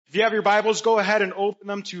If you have your Bibles, go ahead and open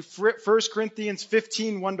them to 1 Corinthians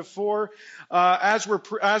 15, 1-4. As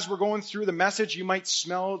we're going through the message, you might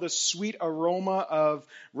smell the sweet aroma of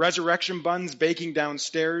resurrection buns baking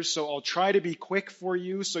downstairs. So I'll try to be quick for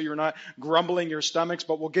you so you're not grumbling your stomachs,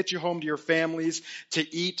 but we'll get you home to your families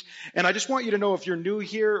to eat. And I just want you to know, if you're new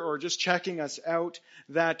here or just checking us out,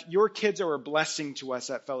 that your kids are a blessing to us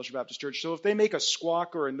at Fellowship Baptist Church. So if they make a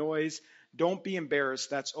squawk or a noise, don't be embarrassed.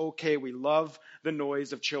 That's okay. We love the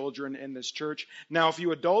noise of children in this church. Now, if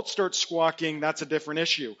you adults start squawking, that's a different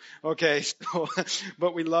issue. Okay,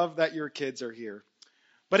 but we love that your kids are here.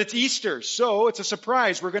 But it's Easter, so it's a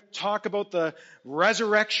surprise. We're going to talk about the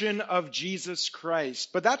resurrection of Jesus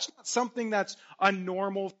Christ. But that's not something that's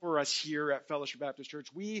unnormal for us here at Fellowship Baptist Church.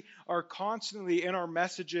 We are constantly in our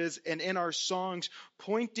messages and in our songs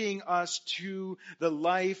pointing us to the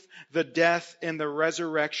life, the death, and the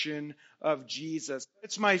resurrection of Jesus.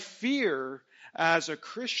 It's my fear as a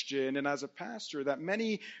Christian and as a pastor that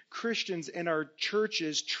many Christians in our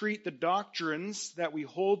churches treat the doctrines that we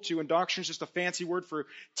hold to, and doctrine is just a fancy word for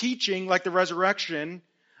teaching, like the resurrection,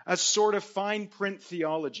 as sort of fine print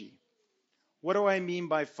theology. What do I mean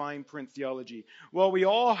by fine print theology? Well, we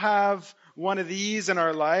all have one of these in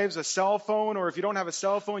our lives, a cell phone, or if you don't have a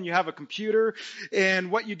cell phone, you have a computer.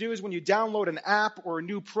 And what you do is when you download an app or a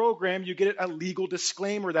new program, you get a legal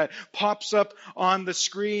disclaimer that pops up on the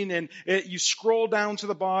screen, and you scroll down to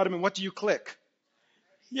the bottom, and what do you click?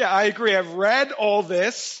 Yeah, I agree. I've read all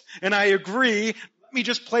this, and I agree. Let me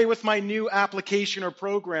just play with my new application or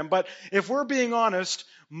program. But if we're being honest,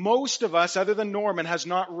 most of us, other than Norman, has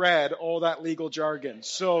not read all that legal jargon.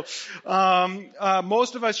 So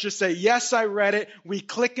most of us just say, yes, I read it. We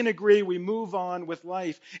click and agree. We move on with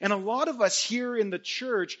life. And a lot of us here in the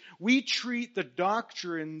church, we treat the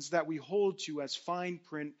doctrines that we hold to as fine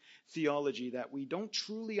print theology, that we don't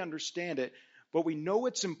truly understand it, but we know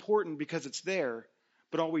it's important because it's there.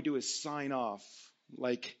 But all we do is sign off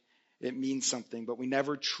like it means something, but we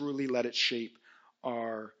never truly let it shape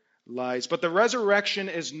our lives. But the resurrection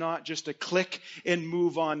is not just a click and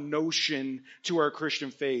move on notion to our Christian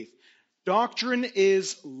faith. Doctrine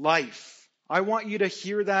is life. I want you to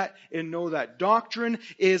hear that and know that. Doctrine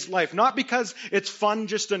is life. Not because it's fun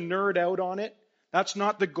just to nerd out on it. That's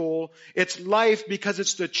not the goal. It's life because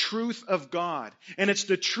it's the truth of God. And it's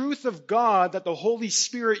the truth of God that the Holy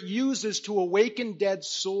Spirit uses to awaken dead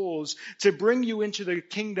souls, to bring you into the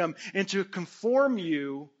kingdom, and to conform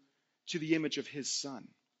you to the image of His Son.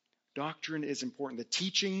 Doctrine is important. The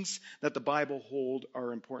teachings that the Bible hold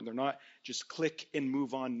are important. They're not just click and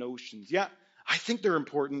move on notions. Yeah, I think they're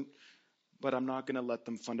important, but I'm not going to let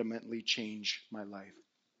them fundamentally change my life.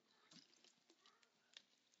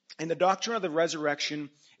 And the doctrine of the resurrection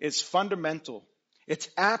is fundamental. It's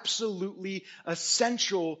absolutely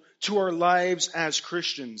essential to our lives as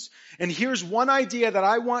Christians. And here's one idea that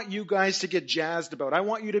I want you guys to get jazzed about. I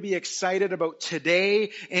want you to be excited about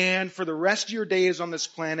today and for the rest of your days on this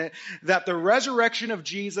planet, that the resurrection of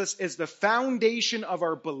Jesus is the foundation of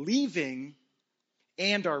our believing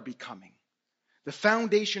and our becoming. The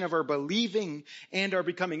foundation of our believing and our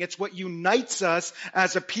becoming. It's what unites us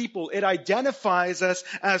as a people. It identifies us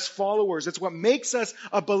as followers. It's what makes us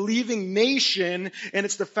a believing nation, and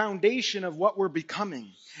it's the foundation of what we're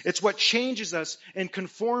becoming. It's what changes us and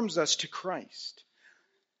conforms us to Christ.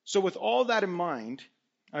 So with all that in mind,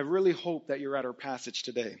 I really hope that you're at our passage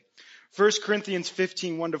today. 1 Corinthians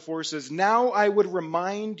 15, 1-4 says, "Now I would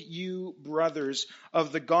remind you, brothers,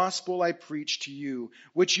 of the gospel I preached to you,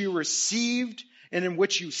 which you received and in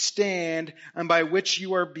which you stand, and by which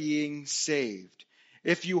you are being saved.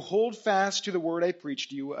 If you hold fast to the word I preached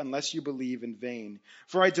to you, unless you believe in vain.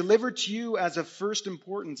 For I delivered to you as of first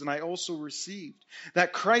importance, and I also received,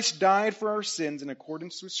 that Christ died for our sins in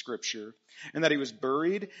accordance with Scripture, and that He was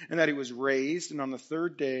buried, and that He was raised, and on the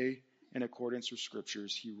third day, in accordance with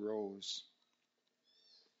Scriptures, He rose."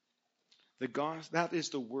 That is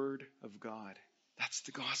the word of God. That's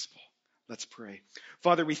the gospel. Let's pray.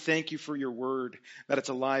 Father, we thank you for your word, that it's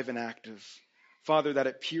alive and active. Father, that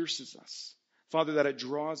it pierces us. Father, that it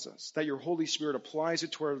draws us, that your Holy Spirit applies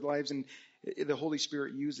it to our lives, and the Holy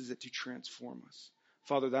Spirit uses it to transform us.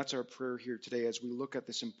 Father, that's our prayer here today as we look at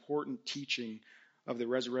this important teaching of the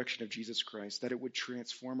resurrection of Jesus Christ, that it would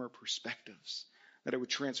transform our perspectives, that it would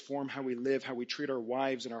transform how we live, how we treat our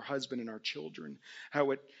wives and our husband and our children,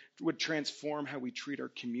 how it would transform how we treat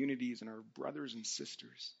our communities and our brothers and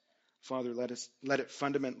sisters. Father, let it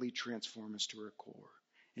fundamentally transform us to our core.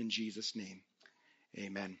 In Jesus' name,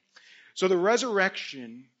 amen. So the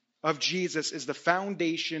resurrection of Jesus is the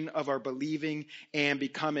foundation of our believing and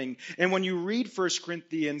becoming. And when you read 1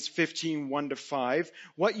 Corinthians 15, 1-5,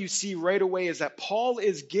 what you see right away is that Paul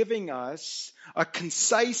is giving us a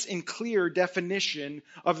concise and clear definition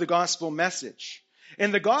of the gospel message.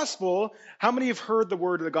 In the gospel, how many have heard the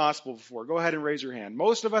word of the gospel before? Go ahead and raise your hand.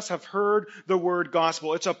 Most of us have heard the word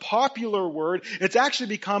gospel. It's a popular word. It's actually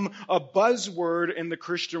become a buzzword in the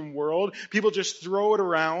Christian world. People just throw it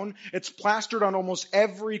around. It's plastered on almost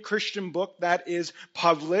every Christian book that is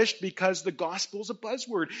published because the gospel is a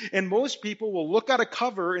buzzword. And most people will look at a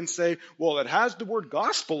cover and say, well, it has the word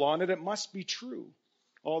gospel on it. It must be true.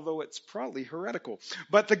 Although it's probably heretical.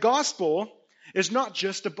 But the gospel is not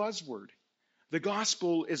just a buzzword. The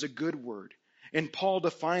gospel is a good word, and Paul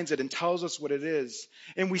defines it and tells us what it is.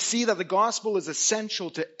 And we see that the gospel is essential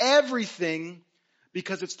to everything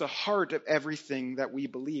because it's the heart of everything that we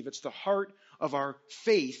believe. It's the heart of our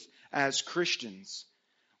faith as Christians.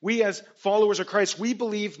 We as followers of Christ, we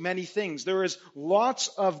believe many things. There is lots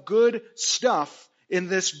of good stuff in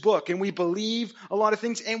this book, and we believe a lot of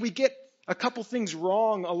things, and we get a couple things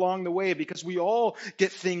wrong along the way because we all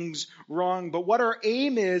get things wrong. But what our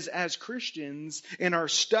aim is as Christians in our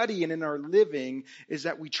study and in our living is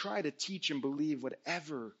that we try to teach and believe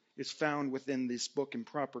whatever is found within this book in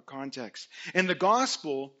proper context. And the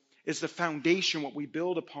gospel is the foundation, what we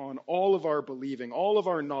build upon all of our believing, all of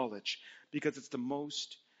our knowledge, because it's the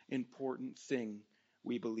most important thing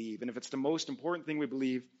we believe. And if it's the most important thing we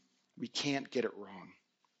believe, we can't get it wrong.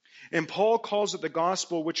 And Paul calls it the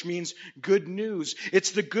gospel, which means good news.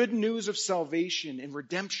 It's the good news of salvation and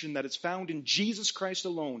redemption that is found in Jesus Christ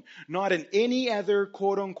alone, not in any other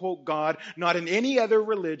quote-unquote God, not in any other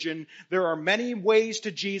religion. There are many ways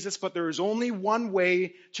to Jesus, but there is only one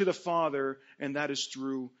way to the Father, and that is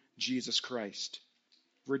through Jesus Christ.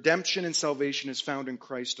 Redemption and salvation is found in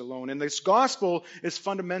Christ alone. And this gospel is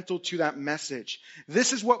fundamental to that message.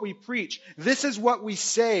 This is what we preach. This is what we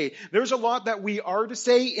say. There's a lot that we are to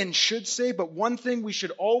say and should say, but one thing we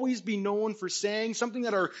should always be known for saying, something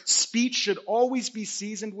that our speech should always be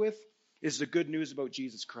seasoned with, is the good news about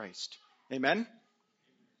Jesus Christ. Amen?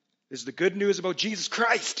 Is the good news about Jesus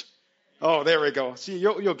Christ. Oh, there we go. See,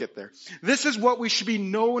 you'll get there. This is what we should be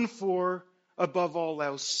known for above all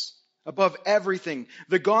else. Above everything.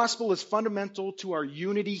 The gospel is fundamental to our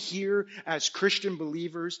unity here as Christian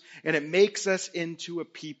believers, and it makes us into a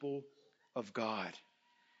people of God.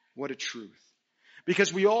 What a truth.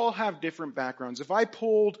 Because we all have different backgrounds. If I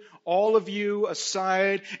pulled all of you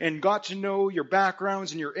aside and got to know your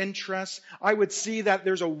backgrounds and your interests, I would see that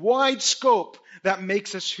there's a wide scope that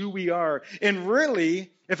makes us who we are. And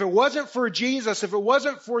really, if it wasn't for Jesus, if it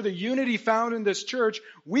wasn't for the unity found in this church,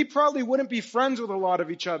 we probably wouldn't be friends with a lot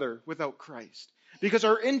of each other without Christ. Because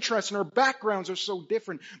our interests and our backgrounds are so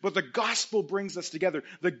different. But the gospel brings us together.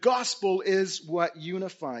 The gospel is what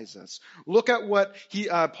unifies us. Look at what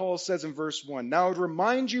Paul says in verse 1. Now I would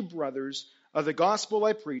remind you, brothers, of the gospel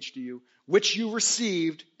I preached to you, which you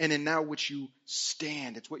received, and in now which you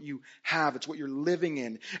stand. It's what you have. It's what you're living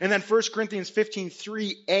in. And then 1 Corinthians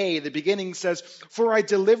 15:3a, the beginning says, for I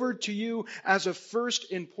delivered to you as of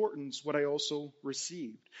first importance what I also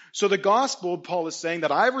received. So the gospel, Paul is saying,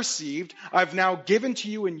 that I've received, I've now given to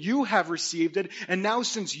you, and you have received it. And now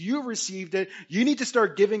since you received it, you need to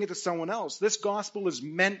start giving it to someone else. This gospel is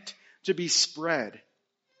meant to be spread.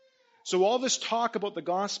 So all this talk about the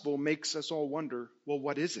gospel makes us all wonder, well,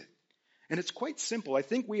 what is it? And it's quite simple. I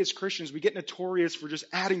think we as Christians, we get notorious for just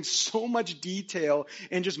adding so much detail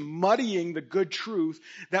and just muddying the good truth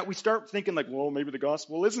that we start thinking like, well, maybe the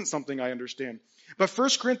gospel isn't something I understand. But 1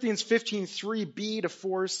 Corinthians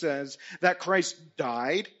 15:3b-4 says that Christ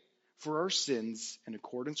died for our sins in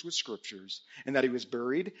accordance with Scriptures, and that he was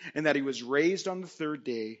buried, and that he was raised on the third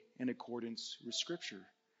day in accordance with Scripture.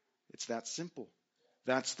 It's that simple.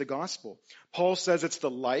 That's the gospel. Paul says it's the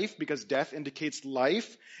life because death indicates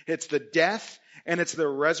life. It's the death and it's the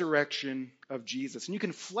resurrection of Jesus. And you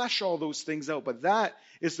can flesh all those things out, but that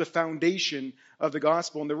is the foundation of the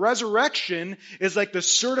gospel. And the resurrection is like the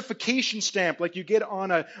certification stamp, like you get on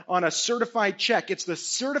a certified check. It's the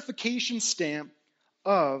certification stamp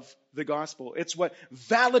of the gospel. It's what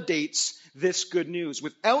validates this good news.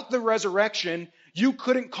 Without the resurrection, you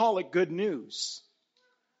couldn't call it good news.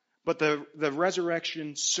 But the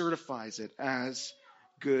resurrection certifies it as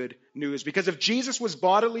good news. Because if Jesus was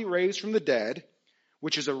bodily raised from the dead,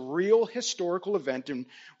 which is a real historical event, and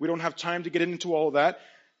we don't have time to get into all of that,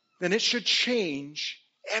 then it should change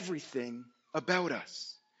everything about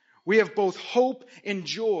us. We have both hope and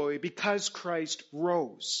joy because Christ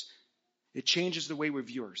rose. It changes the way we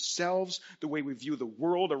view ourselves, the way we view the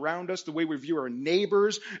world around us, the way we view our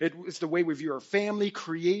neighbors. It's the way we view our family,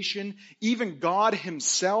 creation, even God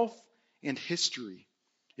himself and history.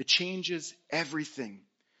 It changes everything.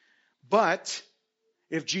 But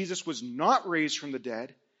if Jesus was not raised from the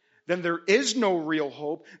dead, then there is no real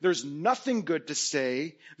hope. There's nothing good to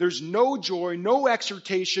say. There's no joy, no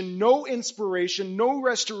exhortation, no inspiration, no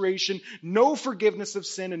restoration, no forgiveness of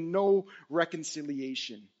sin, and no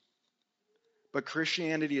reconciliation. But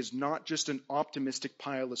Christianity is not just an optimistic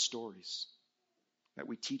pile of stories that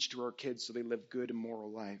we teach to our kids so they live good and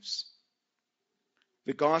moral lives.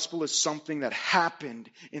 The gospel is something that happened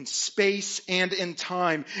in space and in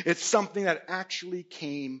time. It's something that actually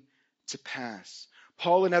came to pass.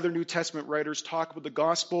 Paul and other New Testament writers talk about the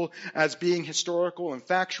gospel as being historical and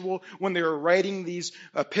factual. When they were writing these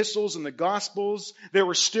epistles and the gospels, there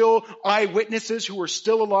were still eyewitnesses who were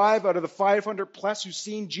still alive out of the 500 plus who've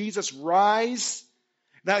seen Jesus rise.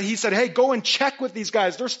 That he said, hey, go and check with these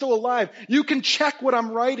guys. They're still alive. You can check what I'm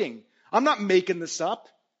writing. I'm not making this up.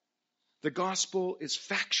 The gospel is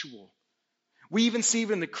factual. We even see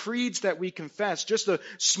it in the creeds that we confess. Just a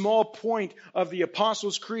small point of the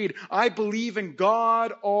Apostles' Creed. I believe in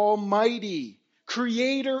God Almighty,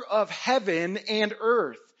 creator of heaven and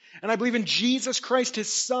earth. And I believe in Jesus Christ,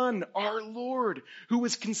 his Son, our Lord, who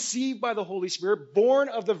was conceived by the Holy Spirit, born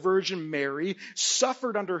of the Virgin Mary,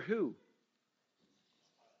 suffered under who?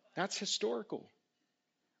 That's historical.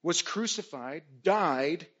 Was crucified,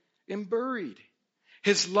 died, and buried.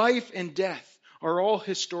 His life and death are all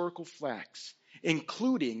historical facts,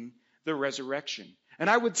 including the resurrection. And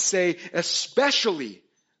I would say especially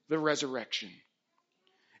the resurrection.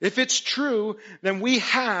 If it's true, then we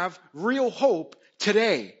have real hope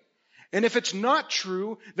today. And if it's not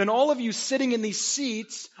true, then all of you sitting in these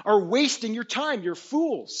seats are wasting your time. You're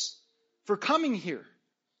fools for coming here.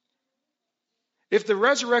 If the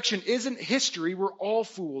resurrection isn't history, we're all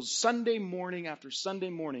fools, Sunday morning after Sunday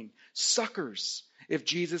morning, suckers, if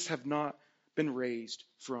Jesus have not been raised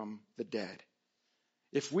from the dead.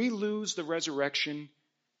 If we lose the resurrection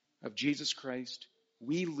of Jesus Christ,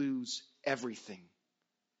 we lose everything.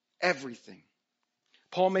 Everything.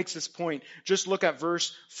 Paul makes this point. Just look at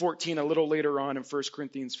verse 14 a little later on in 1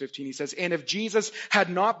 Corinthians 15. He says, and if Jesus had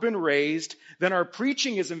not been raised, then our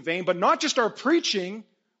preaching is in vain. But not just our preaching.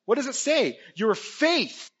 What does it say? Your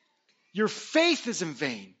faith. Your faith is in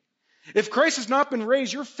vain. If Christ has not been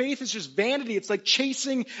raised, your faith is just vanity. It's like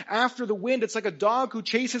chasing after the wind. It's like a dog who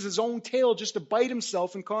chases his own tail just to bite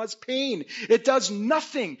himself and cause pain. It does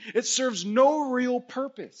nothing. It serves no real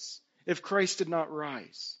purpose if Christ did not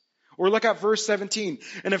rise. Or look at verse 17.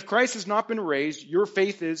 And if Christ has not been raised, your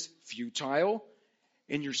faith is futile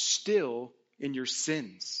and you're still in your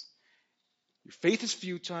sins. Your faith is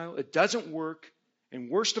futile. It doesn't work. And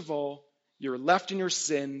worst of all, you're left in your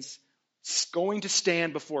sins, going to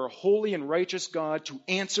stand before a holy and righteous God to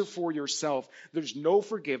answer for yourself. There's no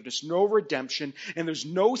forgiveness, no redemption, and there's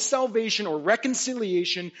no salvation or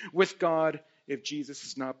reconciliation with God if Jesus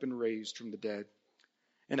has not been raised from the dead.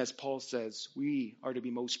 And as Paul says, we are to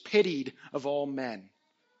be most pitied of all men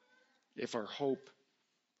if our hope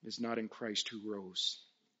is not in Christ who rose.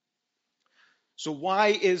 So why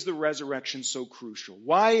is the resurrection so crucial?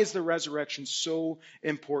 Why is the resurrection so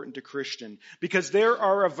important to Christian? Because there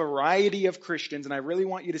are a variety of Christians, and I really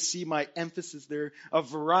want you to see my emphasis there, a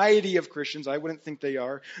variety of Christians, I wouldn't think they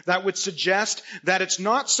are, that would suggest that it's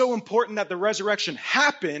not so important that the resurrection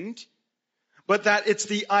happened, but that it's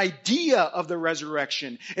the idea of the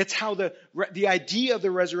resurrection. It's how the idea of the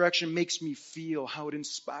resurrection makes me feel, how it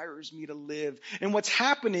inspires me to live. And what's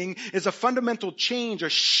happening is a fundamental change, a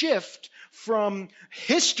shift from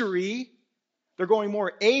history. They're going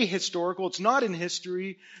more ahistorical. It's not in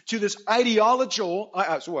history to this ideological.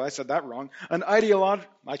 I said that wrong.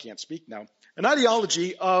 I can't speak now. An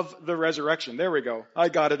ideology of the resurrection. There we go. I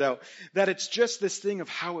got it out. That it's just this thing of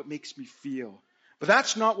how it makes me feel. But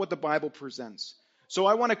that's not what the Bible presents. So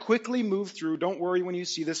I want to quickly move through, don't worry when you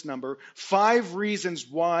see this number, 5 reasons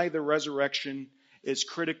why the resurrection is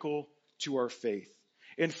critical to our faith.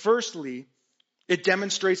 And firstly, it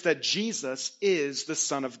demonstrates that Jesus is the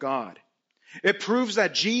Son of God. It proves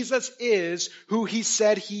that Jesus is who he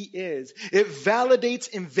said he is. It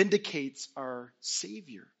validates and vindicates our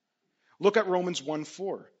Savior. Look at Romans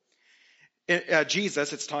 1:4.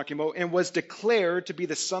 Jesus, it's talking about, and was declared to be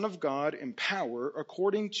the Son of God in power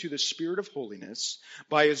according to the Spirit of holiness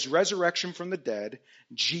by his resurrection from the dead,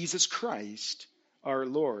 Jesus Christ, our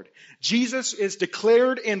Lord. Jesus is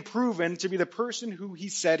declared and proven to be the person who he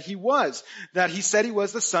said he was. That he said he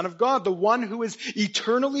was the Son of God, the one who is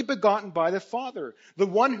eternally begotten by the Father, the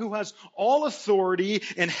one who has all authority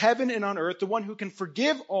in heaven and on earth, the one who can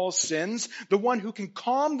forgive all sins, the one who can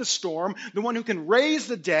calm the storm, the one who can raise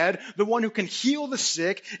the dead, the one who can heal the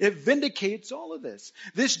sick. It vindicates all of this.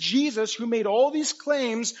 This Jesus who made all these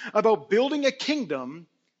claims about building a kingdom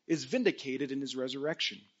is vindicated in his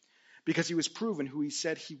resurrection, because he was proven who he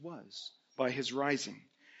said he was by his rising.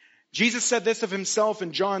 Jesus said this of himself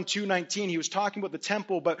in John 2:19. He was talking about the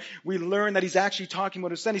temple, but we learn that he's actually talking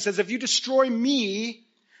about his son. He says, if you destroy me,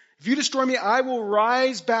 I will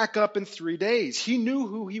rise back up in 3 days. He knew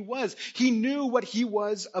who he was. He knew what he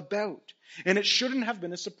was about. And it shouldn't have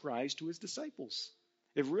been a surprise to his disciples.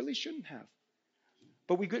 It really shouldn't have.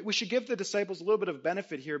 But we should give the disciples a little bit of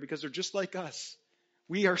benefit here, because they're just like us.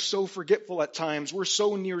 We are so forgetful at times. We're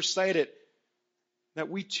so nearsighted that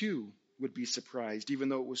we too would be surprised, even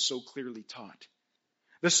though it was so clearly taught.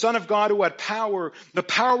 The Son of God who had power, the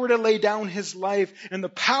power to lay down his life and the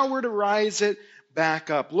power to rise it back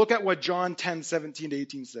up. Look at what John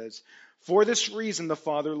 10:17-18 says. For this reason the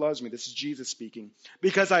Father loves me. This is Jesus speaking.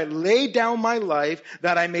 Because I lay down my life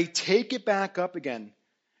that I may take it back up again.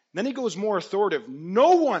 Then he goes more authoritative.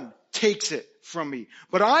 No one takes it from me,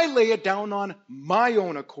 but I lay it down on my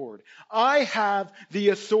own accord. I have the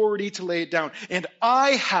authority to lay it down, and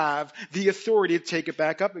I have the authority to take it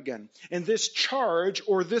back up again. And this charge,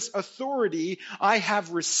 or this authority, I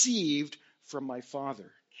have received from my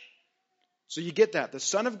Father. So you get that. The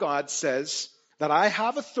Son of God says that I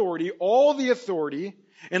have authority, all the authority.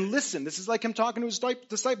 And listen, this is like him talking to his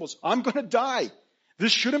disciples. I'm going to die.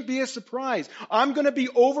 This shouldn't be a surprise. I'm going to be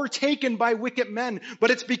overtaken by wicked men, but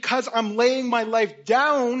it's because I'm laying my life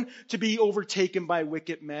down to be overtaken by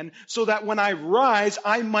wicked men, so that when I rise,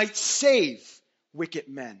 I might save wicked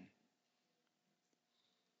men.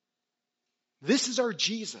 This is our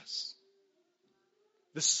Jesus,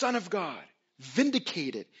 the Son of God,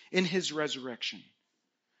 vindicated in his resurrection.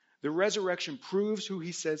 The resurrection proves who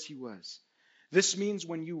he says he was. This means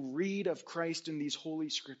when you read of Christ in these holy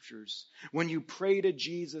scriptures, when you pray to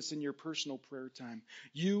Jesus in your personal prayer time,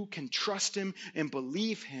 you can trust him and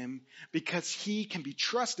believe him, because he can be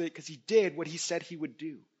trusted because he did what he said he would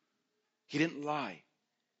do. He didn't lie.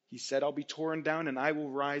 He said, I'll be torn down and I will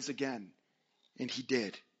rise again. And he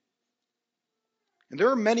did. And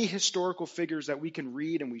there are many historical figures that we can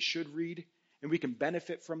read and we should read, and we can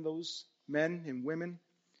benefit from those men and women.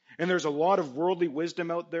 And there's a lot of worldly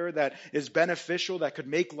wisdom out there that is beneficial, that could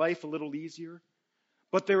make life a little easier.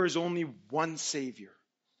 But there is only one Savior.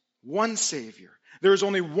 One Savior. There is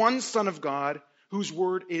only one Son of God whose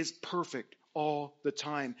word is perfect all the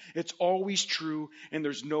time. It's always true, and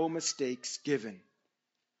there's no mistakes given.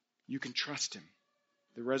 You can trust him.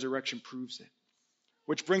 The resurrection proves it.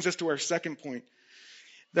 Which brings us to our second point,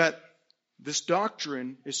 that this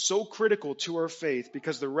doctrine is so critical to our faith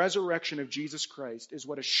because the resurrection of Jesus Christ is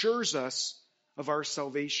what assures us of our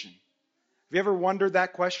salvation. Have you ever wondered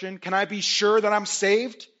that question? Can I be sure that I'm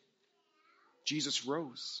saved? Jesus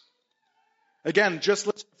rose. Again, just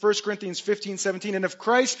listen to 1 Corinthians 15:17. And if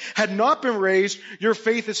Christ had not been raised, your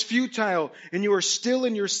faith is futile and you are still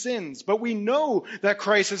in your sins. But we know that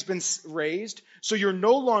Christ has been raised, so you're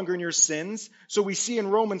no longer in your sins. So we see in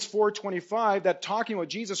Romans 4:25 that talking about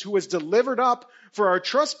Jesus, who was delivered up for our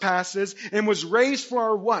trespasses and was raised for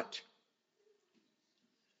our what?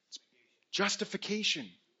 Justification.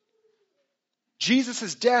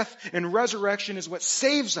 Jesus' death and resurrection is what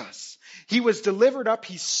saves us. He was delivered up.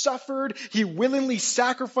 He suffered. He willingly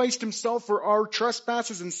sacrificed himself for our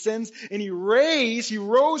trespasses and sins. And he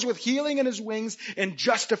rose with healing in his wings and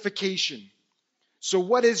justification. So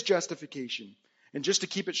what is justification? And just to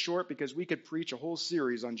keep it short, because we could preach a whole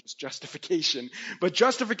series on just justification. But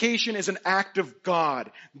justification is an act of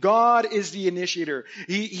God. God is the initiator.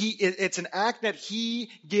 It's an act that he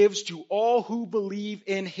gives to all who believe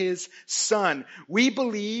in his Son. We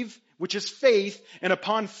believe, which is faith, and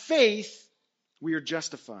upon faith, we are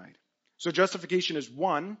justified. So justification is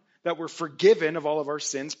one, that we're forgiven of all of our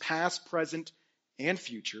sins, past, present, and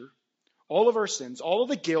future. All of our sins, all of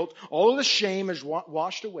the guilt, all of the shame is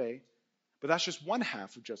washed away. But that's just one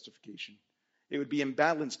half of justification. It would be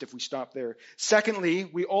imbalanced if we stopped there. Secondly,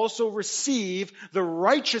 we also receive the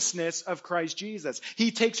righteousness of Christ Jesus. He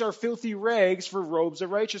takes our filthy rags for robes of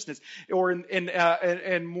righteousness. Or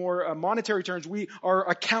in more monetary terms, our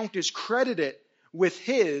account is credited with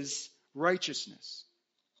his righteousness,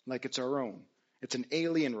 like it's our own. It's an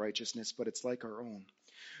alien righteousness, but it's like our own.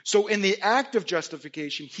 So in the act of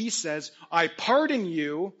justification, he says, I pardon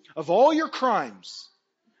you of all your crimes.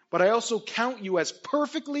 but I also count you as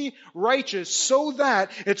perfectly righteous so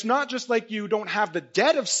that it's not just like you don't have the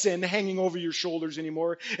debt of sin hanging over your shoulders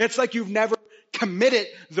anymore. It's like you've never committed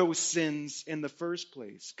those sins in the first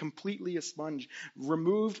place. Completely a sponge,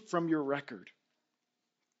 removed from your record.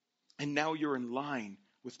 And now you're in line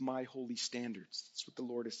with my holy standards. That's what the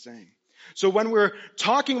Lord is saying. So when we're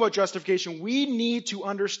talking about justification, we need to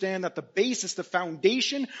understand that the basis, the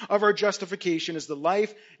foundation of our justification is the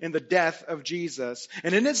life and the death of Jesus.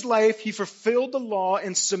 And in his life, he fulfilled the law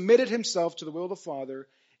and submitted himself to the will of the Father,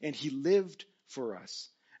 and he lived for us.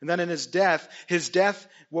 And then in his death,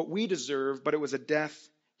 what we deserve, but it was a death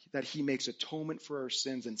that he makes atonement for our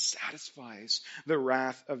sins and satisfies the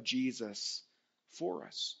wrath of Jesus for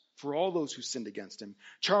us, for all those who sinned against him.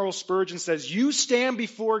 Charles Spurgeon says, you stand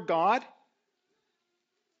before God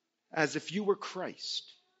as if you were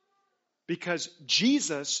Christ, because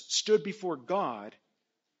Jesus stood before God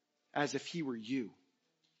as if he were you.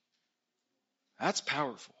 That's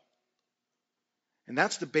powerful. And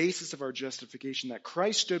that's the basis of our justification, that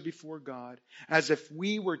Christ stood before God as if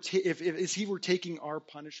he were taking our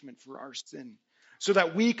punishment for our sin, so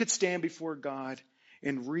that we could stand before God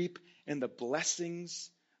and reap in the blessings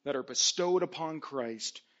that are bestowed upon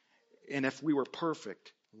Christ, and if we were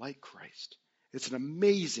perfect like Christ. It's an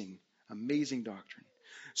amazing, amazing doctrine.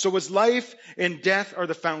 So his life and death are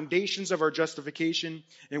the foundations of our justification,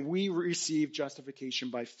 and we receive justification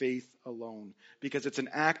by faith alone, because it's an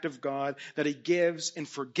act of God that he gives in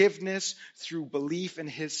forgiveness through belief in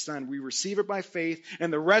his Son. We receive it by faith,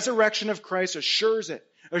 and the resurrection of Christ assures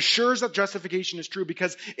that justification is true,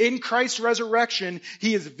 because in Christ's resurrection,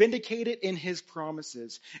 he is vindicated in his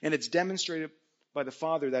promises, and it's demonstrated by the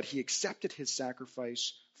Father that he accepted his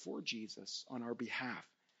sacrifice for Jesus on our behalf.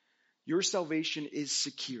 Your salvation is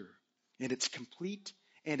secure, and it's complete,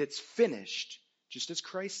 and it's finished, just as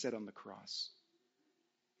Christ said on the cross.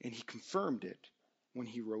 And he confirmed it when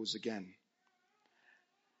he rose again.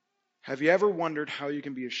 Have you ever wondered how you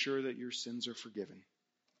can be assured that your sins are forgiven?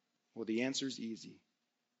 Well, the answer is easy.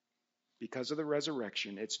 Because of the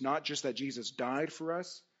resurrection, it's not just that Jesus died for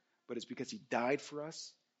us, but it's because he died for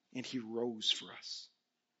us and he rose for us.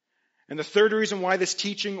 And the third reason why this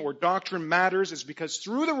teaching or doctrine matters is because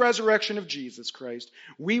through the resurrection of Jesus Christ,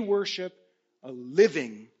 we worship a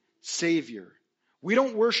living Savior. We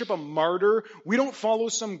don't worship a martyr. We don't follow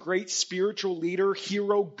some great spiritual leader,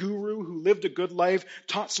 hero, guru who lived a good life,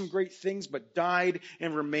 taught some great things, but died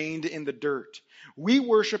and remained in the dirt. We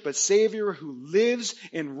worship a Savior who lives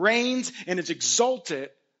and reigns and is exalted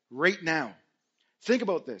right now. Think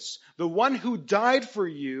about this. The one who died for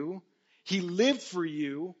you, he lived for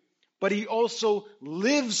you, but he also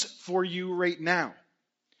lives for you right now.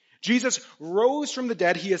 Jesus rose from the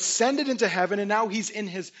dead, he ascended into heaven, and now he's in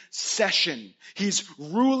his session. He's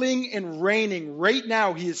ruling and reigning right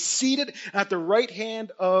now. He is seated at the right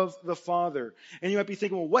hand of the Father. And you might be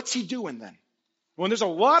thinking, well, what's he doing then? Well, there's a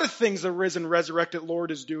lot of things the risen, resurrected Lord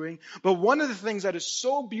is doing, but one of the things that is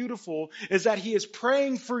so beautiful is that he is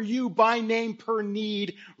praying for you by name per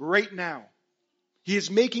need right now. He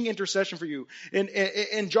is making intercession for you.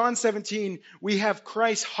 In John 17, we have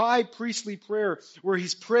Christ's high priestly prayer where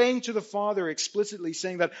he's praying to the Father explicitly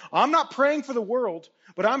saying that I'm not praying for the world,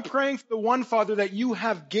 but I'm praying for the one, Father, that you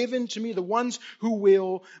have given to me, the ones who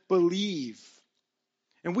will believe.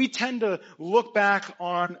 And we tend to look back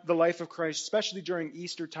on the life of Christ, especially during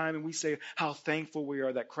Easter time, and we say how thankful we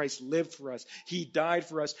are that Christ lived for us. He died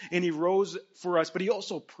for us, and he rose for us, but he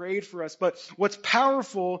also prayed for us. But what's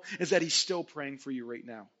powerful is that he's still praying for you right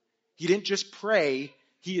now. He didn't just pray,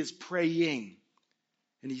 he is praying,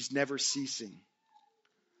 and he's never ceasing.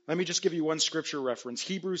 Let me just give you one scripture reference.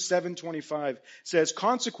 Hebrews 7:25 says,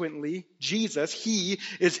 consequently, Jesus, he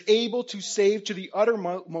is able to save to the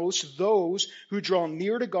uttermost those who draw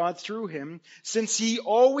near to God through him, since he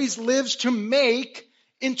always lives to make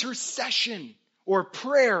intercession or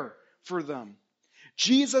prayer for them.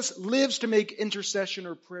 Jesus lives to make intercession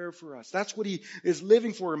or prayer for us. That's what he is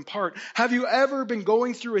living for in part. Have you ever been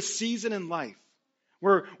going through a season in life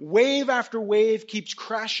where wave after wave keeps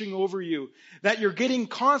crashing over you, that you're getting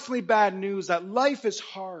constantly bad news, that life is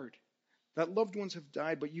hard, that loved ones have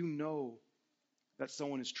died, but you know that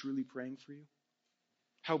someone is truly praying for you?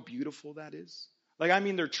 How beautiful that is.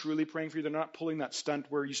 They're truly praying for you. They're not pulling that stunt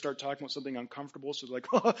where you start talking about something uncomfortable, so they're like,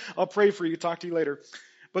 oh, I'll pray for you, talk to you later.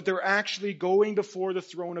 But they're actually going before the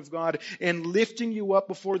throne of God and lifting you up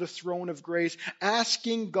before the throne of grace,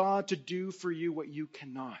 asking God to do for you what you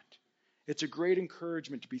cannot. It's a great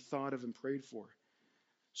encouragement to be thought of and prayed for.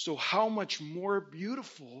 So how much more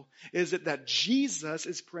beautiful is it that Jesus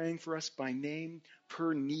is praying for us by name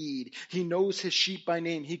per need? He knows his sheep by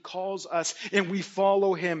name. He calls us and we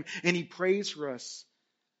follow him and he prays for us,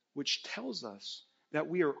 which tells us that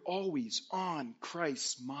we are always on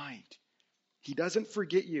Christ's mind. He doesn't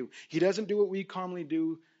forget you. He doesn't do what we commonly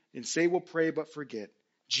do and say we'll pray but forget.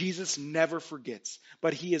 Jesus never forgets,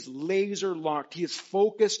 but he is laser locked. He is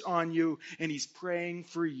focused on you and he's praying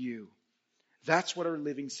for you. That's what our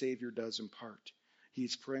living Savior does in part.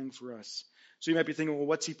 He's praying for us. So you might be thinking, well,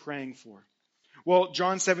 what's he praying for? Well,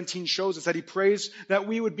 John 17 shows us that he prays that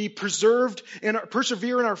we would be preserved and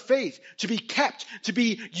persevere in our faith, to be kept, to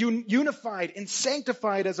be unified and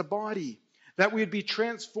sanctified as a body, that we would be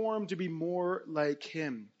transformed to be more like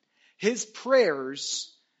him. His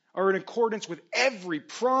prayers are in accordance with every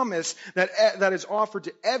promise that is offered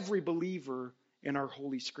to every believer in our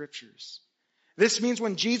Holy Scriptures. This means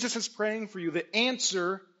when Jesus is praying for you, the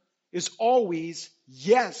answer is always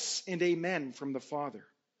yes and amen from the Father,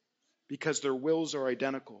 because their wills are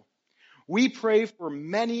identical. We pray for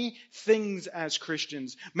many things as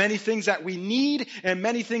Christians, many things that we need and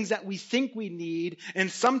many things that we think we need, and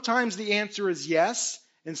sometimes the answer is yes,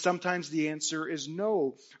 and sometimes the answer is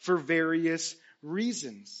no, for various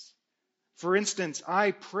reasons. For instance,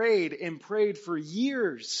 I prayed and prayed for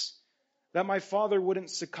years that my father wouldn't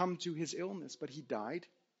succumb to his illness, but he died.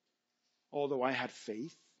 Although I had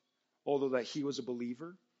faith, although that he was a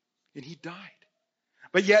believer, and he died.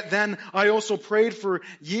 But yet then I also prayed for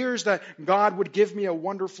years that God would give me a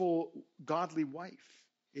wonderful, godly wife,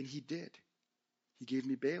 and he did. He gave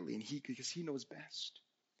me Bailey, and because he knows best.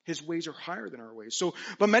 His ways are higher than our ways.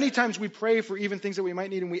 But many times we pray for even things that we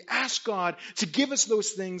might need, and we ask God to give us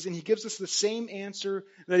those things, and he gives us the same answer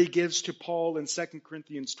that he gives to Paul in 2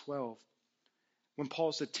 Corinthians 12. When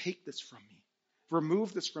Paul said, take this from me,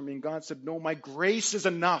 remove this from me. And God said, no, my grace is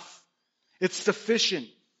enough. It's sufficient.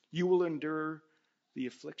 You will endure the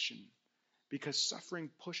affliction, because suffering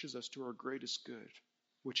pushes us to our greatest good,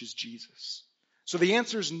 which is Jesus. So the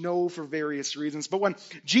answer is no for various reasons. But when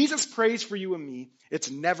Jesus prays for you and me, it's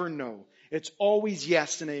never no. It's always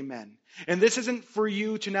yes and amen. And this isn't for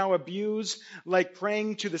you to now abuse, like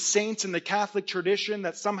praying to the saints in the Catholic tradition,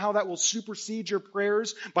 that somehow that will supersede your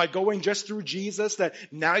prayers by going just through Jesus, that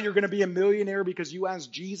now you're going to be a millionaire because you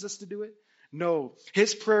asked Jesus to do it. No,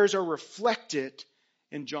 his prayers are reflected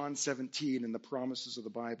in John 17 and the promises of the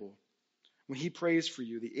Bible. When he prays for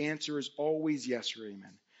you, the answer is always yes or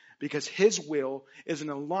amen, because his will is in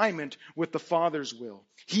alignment with the Father's will.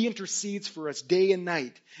 He intercedes for us day and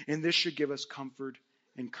night, and this should give us comfort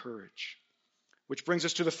and courage. Which brings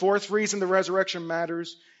us to the fourth reason the resurrection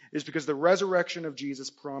matters, is because the resurrection of Jesus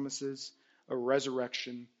promises a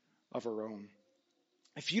resurrection of our own.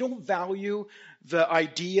 If you don't value the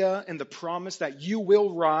idea and the promise that you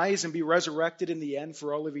will rise and be resurrected in the end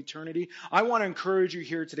for all of eternity, I want to encourage you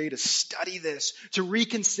here today to study this, to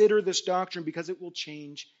reconsider this doctrine, because it will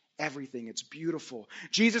change everything. It's beautiful.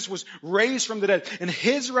 Jesus was raised from the dead, and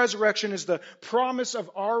his resurrection is the promise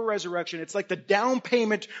of our resurrection. It's like the down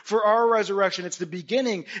payment for our resurrection. It's the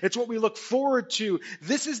beginning. It's what we look forward to.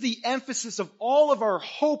 This is the emphasis of all of our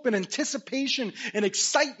hope and anticipation and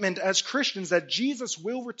excitement as Christians, that Jesus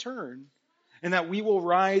will return and that we will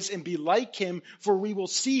rise and be like him, for we will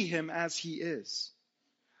see him as he is.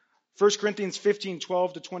 1 Corinthians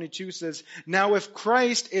 15:12-22 says, now if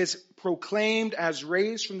Christ is proclaimed as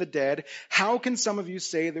raised from the dead, how can some of you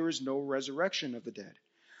say there is no resurrection of the dead?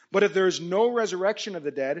 But if there is no resurrection of the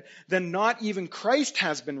dead, then not even Christ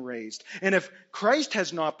has been raised. And if Christ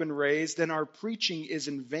has not been raised, then our preaching is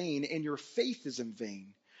in vain and your faith is in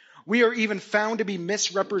vain. We are even found to be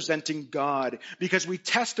misrepresenting God, because we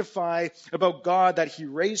testify about God that he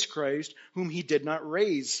raised Christ, whom he did not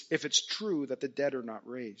raise, if it's true that the dead are not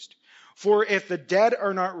raised. For if the dead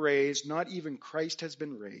are not raised, not even Christ has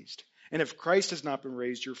been raised. And if Christ has not been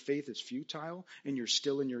raised, your faith is futile and you're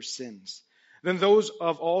still in your sins. Then those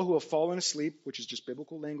of all who have fallen asleep, which is just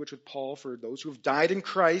biblical language with Paul for those who have died in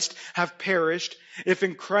Christ, have perished. If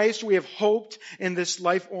in Christ we have hoped in this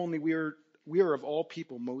life only, we are of all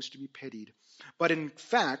people most to be pitied. But in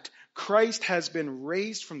fact, Christ has been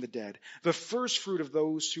raised from the dead, the first fruit of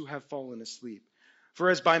those who have fallen asleep. For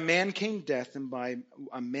as by man came death, and by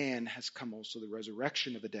a man has come also the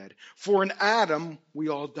resurrection of the dead. For in Adam we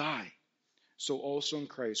all die. So also in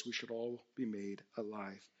Christ we should all be made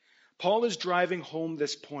alive. Paul is driving home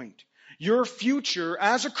this point. Your future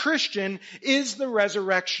as a Christian is the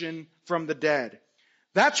resurrection from the dead.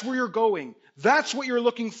 That's where you're going. That's what you're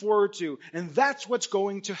looking forward to. And that's what's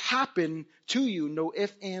going to happen to you. No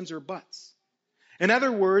ifs, ands, or buts. In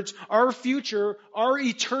other words, our future, our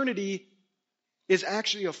eternity is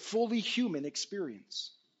actually a fully human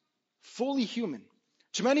experience. Fully human.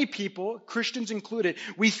 To many people, Christians included,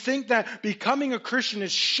 we think that becoming a Christian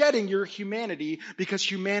is shedding your humanity because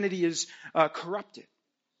humanity is corrupted.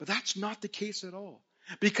 But that's not the case at all.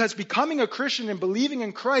 Because becoming a Christian and believing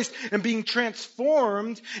in Christ and being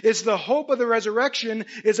transformed is the hope of the resurrection,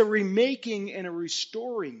 is a remaking and a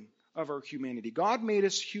restoring of our humanity. God made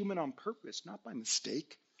us human on purpose, not by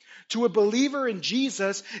mistake. To a believer in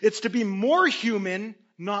Jesus, it's to be more human,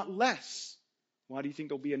 not less. Why do you think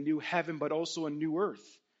there'll be a new heaven, but also a new earth?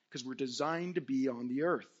 Because we're designed to be on the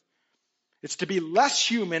earth. It's to be less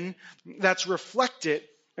human that's reflected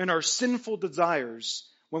in our sinful desires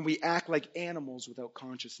when we act like animals without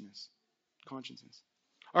consciousness.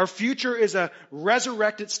 Our future is a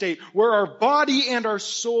resurrected state where our body and our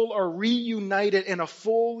soul are reunited in a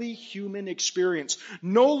fully human experience.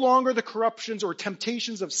 No longer the corruptions or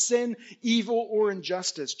temptations of sin, evil, or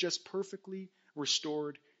injustice, just perfectly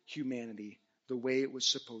restored humanity the way it was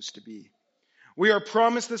supposed to be. We are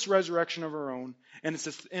promised this resurrection of our own, and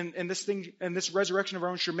this resurrection of our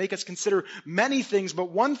own should make us consider many things,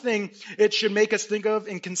 but one thing it should make us think of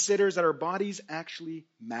and consider is that our bodies actually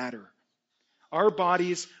matter. Our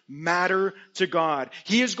bodies matter to God.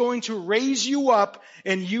 He is going to raise you up,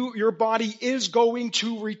 and your body is going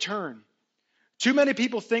to return. Too many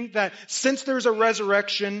people think that since there's a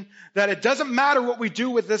resurrection, that it doesn't matter what we do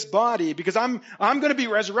with this body, because I'm going to be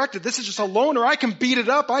resurrected. This is just a loner. I can beat it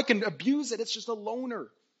up. I can abuse it. It's just a loner.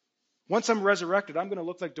 Once I'm resurrected, I'm going to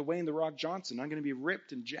look like Dwayne "The Rock" Johnson. I'm going to be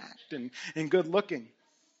ripped and jacked and good looking.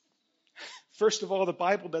 First of all, the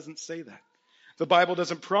Bible doesn't say that. The Bible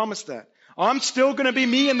doesn't promise that. I'm still going to be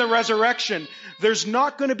me in the resurrection. There's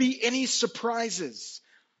not going to be any surprises.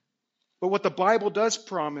 But what the Bible does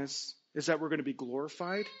promise is that we're going to be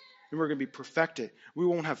glorified and we're going to be perfected. We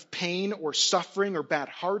won't have pain or suffering or bad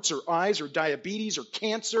hearts or eyes or diabetes or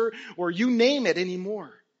cancer or you name it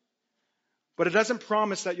anymore. But it doesn't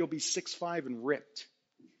promise that you'll be 6'5" and ripped.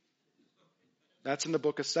 That's in the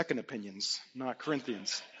book of Second Opinions, not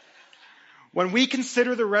Corinthians. When we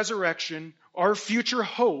consider the resurrection, our future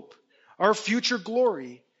hope, our future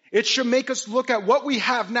glory, it should make us look at what we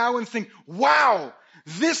have now and think, wow,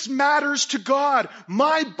 this matters to God.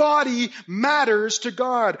 My body matters to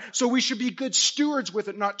God. So we should be good stewards with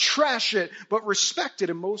it, not trash it, but respect it,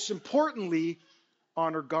 and most importantly,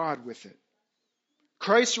 honor God with it.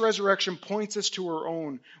 Christ's resurrection points us to our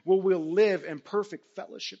own, where we'll live in perfect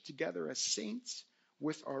fellowship together as saints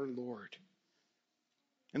with our Lord.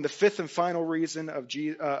 And the fifth and final reason of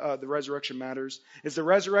the resurrection matters is the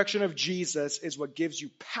resurrection of Jesus is what gives you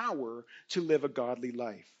power to live a godly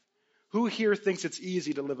life. Who here thinks it's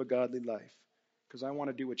easy to live a godly life? Because I want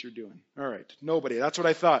to do what you're doing. All right, nobody. That's what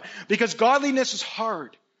I thought. Because godliness is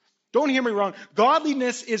hard. Don't hear me wrong.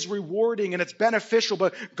 Godliness is rewarding and it's beneficial,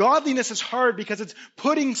 but godliness is hard because it's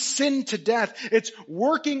putting sin to death. It's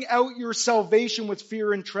working out your salvation with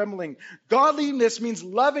fear and trembling. Godliness means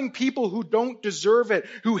loving people who don't deserve it,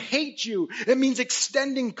 who hate you. It means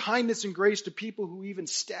extending kindness and grace to people who even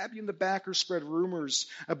stab you in the back or spread rumors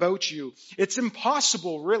about you. It's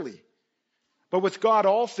impossible, really. But with God,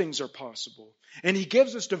 all things are possible. And He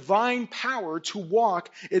gives us divine power to walk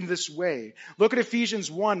in this way. Look at Ephesians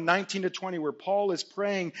 1:19-20, where Paul is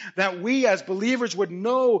praying that we as believers would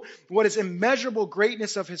know what is immeasurable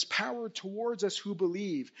greatness of His power towards us who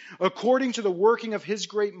believe, according to the working of His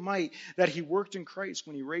great might that He worked in Christ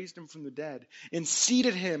when He raised Him from the dead and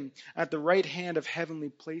seated Him at the right hand of heavenly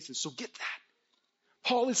places. So get that.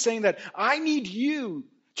 Paul is saying that I need you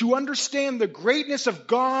to understand the greatness of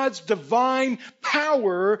God's divine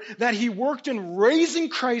power that He worked in raising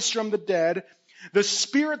Christ from the dead. The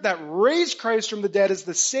Spirit that raised Christ from the dead is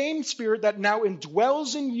the same Spirit that now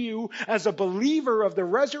indwells in you as a believer of the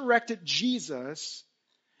resurrected Jesus.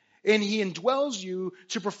 And He indwells you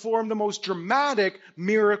to perform the most dramatic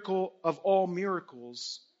miracle of all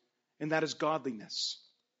miracles, and that is godliness.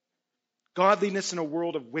 Godliness in a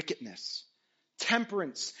world of wickedness.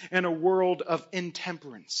 Temperance in a world of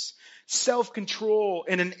intemperance. Self-control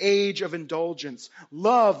in an age of indulgence.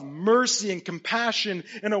 Love, mercy, and compassion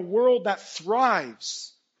in a world that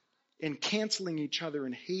thrives in canceling each other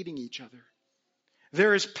and hating each other.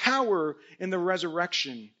 There is power in the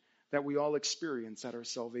resurrection that we all experience at our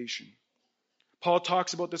salvation. Paul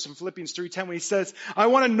talks about this in Philippians 3:10 when he says, I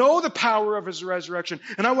want to know the power of His resurrection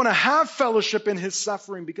and I want to have fellowship in His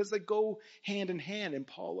suffering, because they go hand in hand, and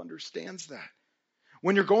Paul understands that.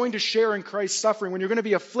 When you're going to share in Christ's suffering, when you're going to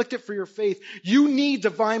be afflicted for your faith, you need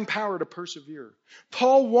divine power to persevere.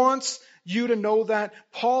 Paul wants you to know that.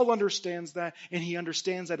 Paul understands that, and he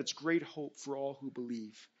understands that it's great hope for all who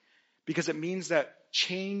believe. because it means that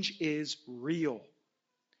change is real.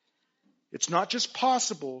 It's not just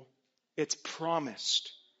possible, it's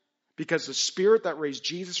promised. Because the Spirit that raised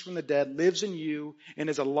Jesus from the dead lives in you and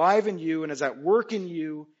is alive in you and is at work in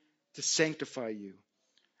you to sanctify you.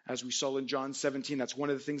 As we saw in John 17, that's one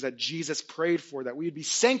of the things that Jesus prayed for, that we would be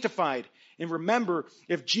sanctified. And remember,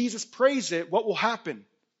 if Jesus prays it, what will happen?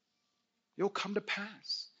 It'll come to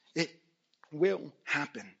pass. It will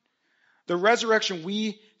happen. The resurrection,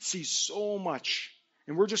 we see so much,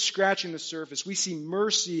 and we're just scratching the surface. We see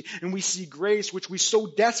mercy and we see grace, which we so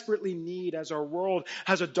desperately need as our world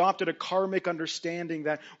has adopted a karmic understanding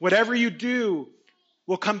that whatever you do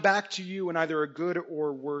will come back to you in either a good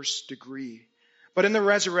or worse degree. But in the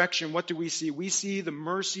resurrection, what do we see? We see the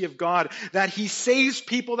mercy of God, that He saves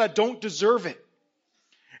people that don't deserve it.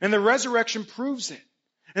 And the resurrection proves it.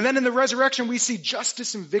 And then in the resurrection, we see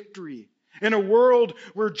justice and victory. In a world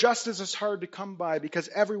where justice is hard to come by because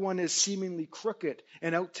everyone is seemingly crooked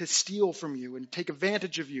and out to steal from you and take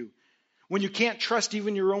advantage of you. When you can't trust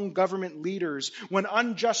even your own government leaders. When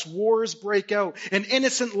unjust wars break out and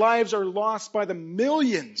innocent lives are lost by the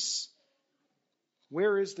millions.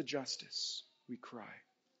 Where is the justice? We cry.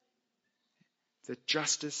 The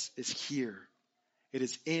justice is here. It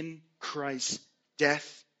is in Christ's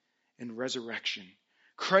death and resurrection.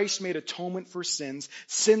 Christ made atonement for sins.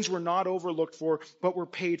 Sins were not overlooked for, but were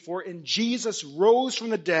paid for. And Jesus rose from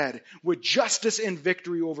the dead with justice and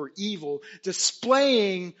victory over evil,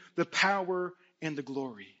 displaying the power and the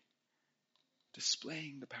glory.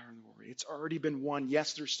 Displaying the power and the glory. It's already been won.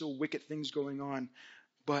 Yes, there's still wicked things going on,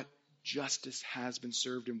 but justice has been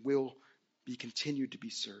served and will be continued to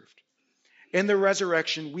be served. In the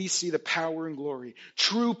resurrection, we see the power and glory.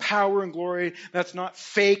 True power and glory that's not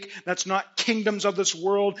fake, that's not kingdoms of this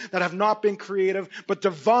world that have not been creative, but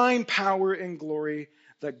divine power and glory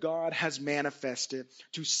that God has manifested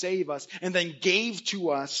to save us and then gave to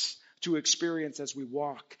us to experience as we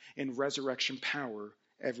walk in resurrection power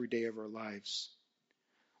every day of our lives.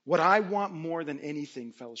 What I want more than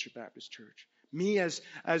anything, Fellowship Baptist Church, me as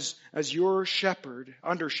your shepherd,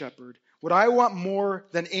 under shepherd, what I want more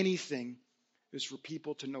than anything is for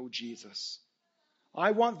people to know Jesus.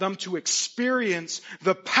 I want them to experience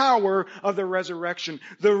the power of the resurrection,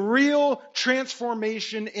 the real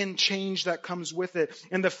transformation and change that comes with it,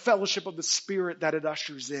 and the fellowship of the Spirit that it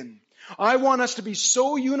ushers in. I want us to be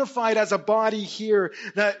so unified as a body here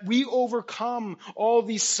that we overcome all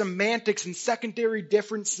these semantics and secondary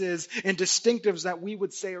differences and distinctives that we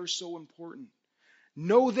would say are so important.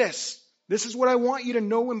 Know this. This is what I want you to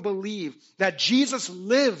know and believe, that Jesus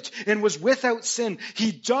lived and was without sin.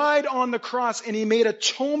 He died on the cross and He made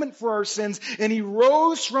atonement for our sins, and He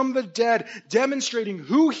rose from the dead, demonstrating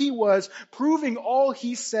who He was, proving all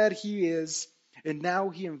He said He is, and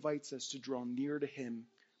now He invites us to draw near to Him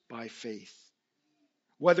by faith.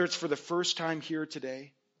 Whether it's for the first time here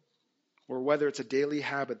today, or whether it's a daily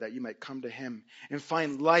habit that you might come to Him and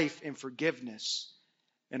find life and forgiveness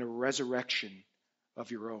and a resurrection of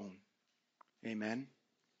your own. Amen.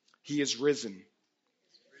 He is risen.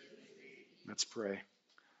 Let's pray.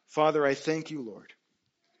 Father, I thank you, Lord,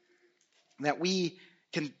 that we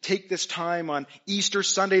can take this time on Easter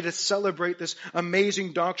Sunday to celebrate this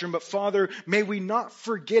amazing doctrine. But Father, may we not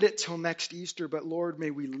forget it till next Easter, but Lord,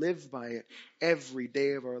 may we live by it every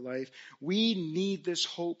day of our life. We need this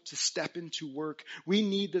hope to step into work. We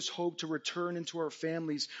need this hope to return into our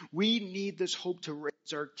families. We need this hope to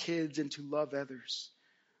raise our kids and to love others.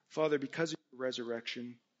 Father, because of your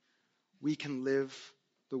resurrection, we can live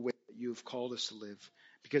the way that you have called us to live.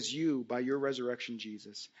 Because you, by your resurrection,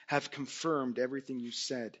 Jesus, have confirmed everything you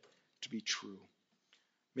said to be true.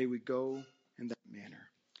 May we go in that manner.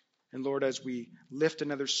 And Lord, as we lift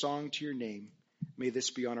another song to your name, may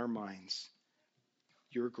this be on our minds.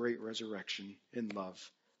 Your great resurrection in love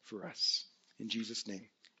for us. In Jesus' name,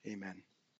 amen.